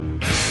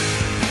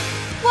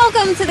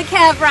Welcome to the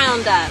Cav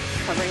Round-Up,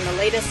 covering the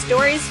latest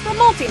stories from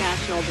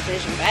multinational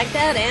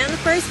Division-Baghdad and the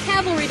 1st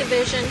Cavalry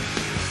Division.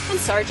 I'm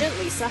Sergeant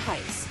Lisa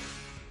Heise.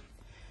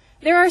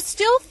 There are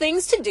still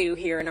things to do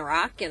here in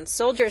Iraq, and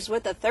soldiers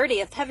with the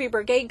 30th Heavy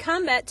Brigade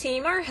Combat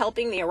Team are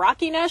helping the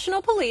Iraqi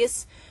National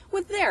Police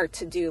with their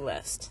to-do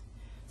list.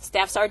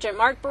 Staff Sergeant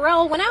Mark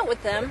Burrell went out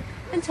with them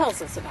and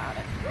tells us about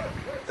it.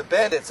 The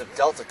bandits of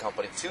Delta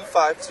Company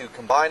 252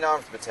 Combined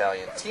Arms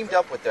Battalion teamed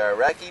up with their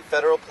Iraqi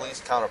federal police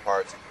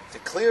counterparts to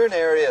clear an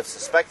area of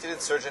suspected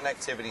insurgent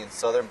activity in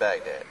southern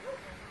Baghdad.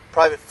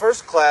 Private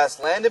First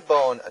Class Landon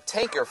Bowen, a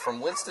tanker from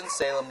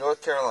Winston-Salem,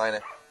 North Carolina,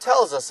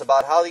 tells us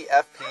about how the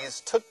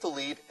FPs took the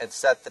lead and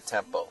set the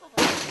tempo.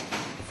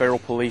 Federal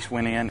police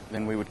went in,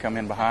 then we would come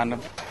in behind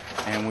them,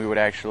 and we would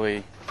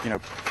actually,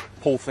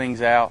 pull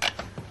things out,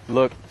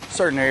 look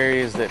certain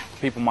areas that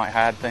people might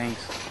hide things.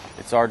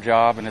 It's our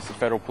job, and it's the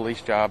federal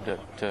police job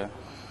to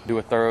do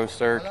a thorough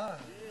search.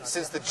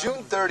 Since the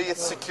June 30th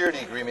security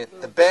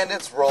agreement, the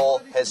bandits'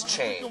 role has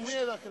changed.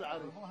 It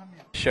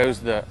shows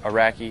the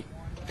Iraqi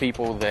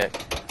people that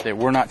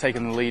we're not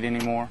taking the lead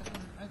anymore,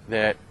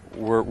 that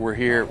we're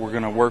here, we're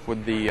going to work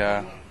with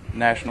the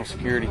national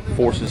security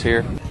forces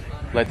here,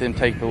 let them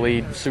take the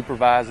lead,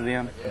 supervise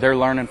them. They're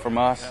learning from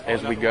us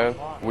as we go.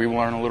 We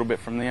learn a little bit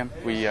from them.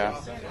 We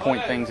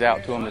point things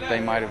out to them that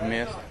they might have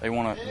missed. They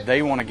want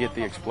to get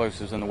the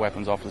explosives and the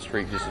weapons off the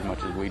street just as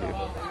much as we do.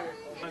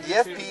 The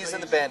FPs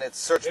and the bandits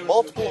searched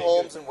multiple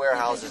homes and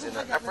warehouses in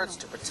their efforts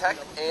to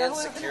protect and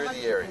secure the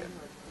area.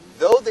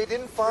 Though they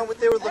didn't find what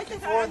they were looking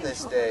for on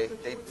this day,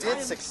 they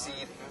did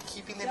succeed in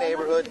keeping the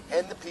neighborhood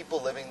and the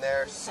people living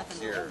there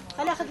secure.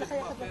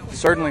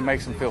 Certainly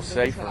makes them feel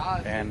safer,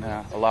 and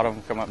a lot of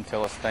them come up and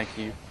tell us thank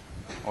you,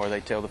 or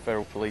they tell the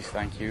federal police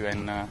thank you,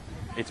 and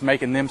it's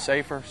making them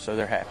safer, so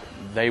they're happy.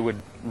 They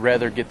would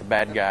rather get the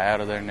bad guy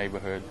out of their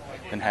neighborhood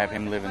than have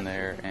him living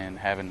there and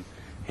having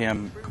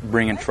him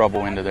bringing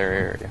trouble into their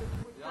area.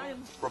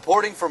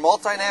 Reporting for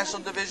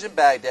Multinational Division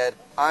Baghdad,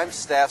 I'm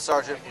Staff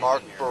Sergeant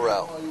Mark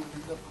Burrell.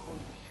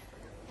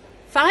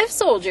 5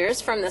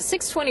 soldiers from the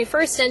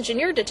 621st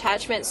Engineer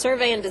Detachment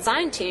Survey and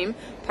Design Team,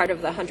 part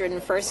of the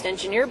 101st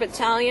Engineer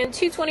Battalion,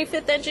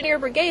 225th Engineer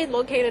Brigade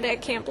located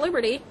at Camp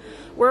Liberty,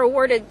 were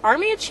awarded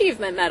Army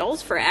Achievement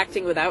Medals for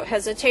acting without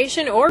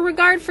hesitation or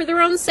regard for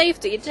their own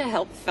safety to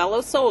help fellow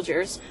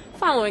soldiers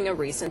following a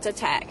recent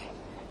attack.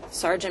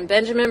 Sergeant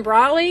Benjamin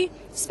Brawley,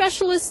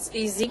 Specialists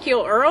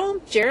Ezekiel Earl,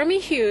 Jeremy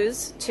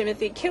Hughes,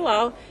 Timothy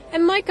Killow,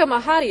 and Micah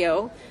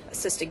Mahadio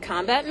assisted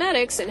combat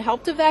medics and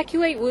helped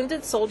evacuate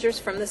wounded soldiers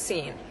from the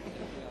scene.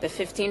 The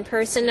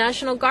 15-person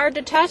National Guard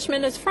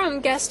detachment is from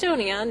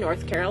Gastonia,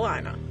 North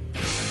Carolina.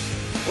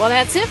 Well,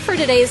 that's it for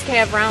today's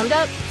Cav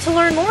Roundup. To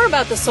learn more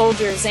about the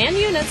soldiers and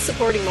units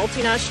supporting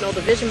Multinational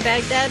Division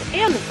Baghdad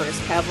and the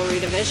 1st Cavalry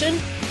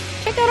Division,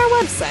 check out our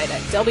website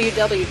at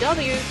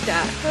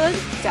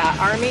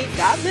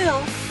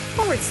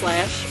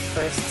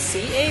www.hood.army.mil/1st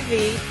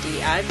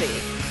CAVDIV.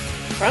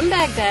 From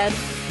Baghdad,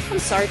 I'm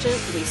Sergeant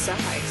Lisa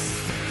Heise.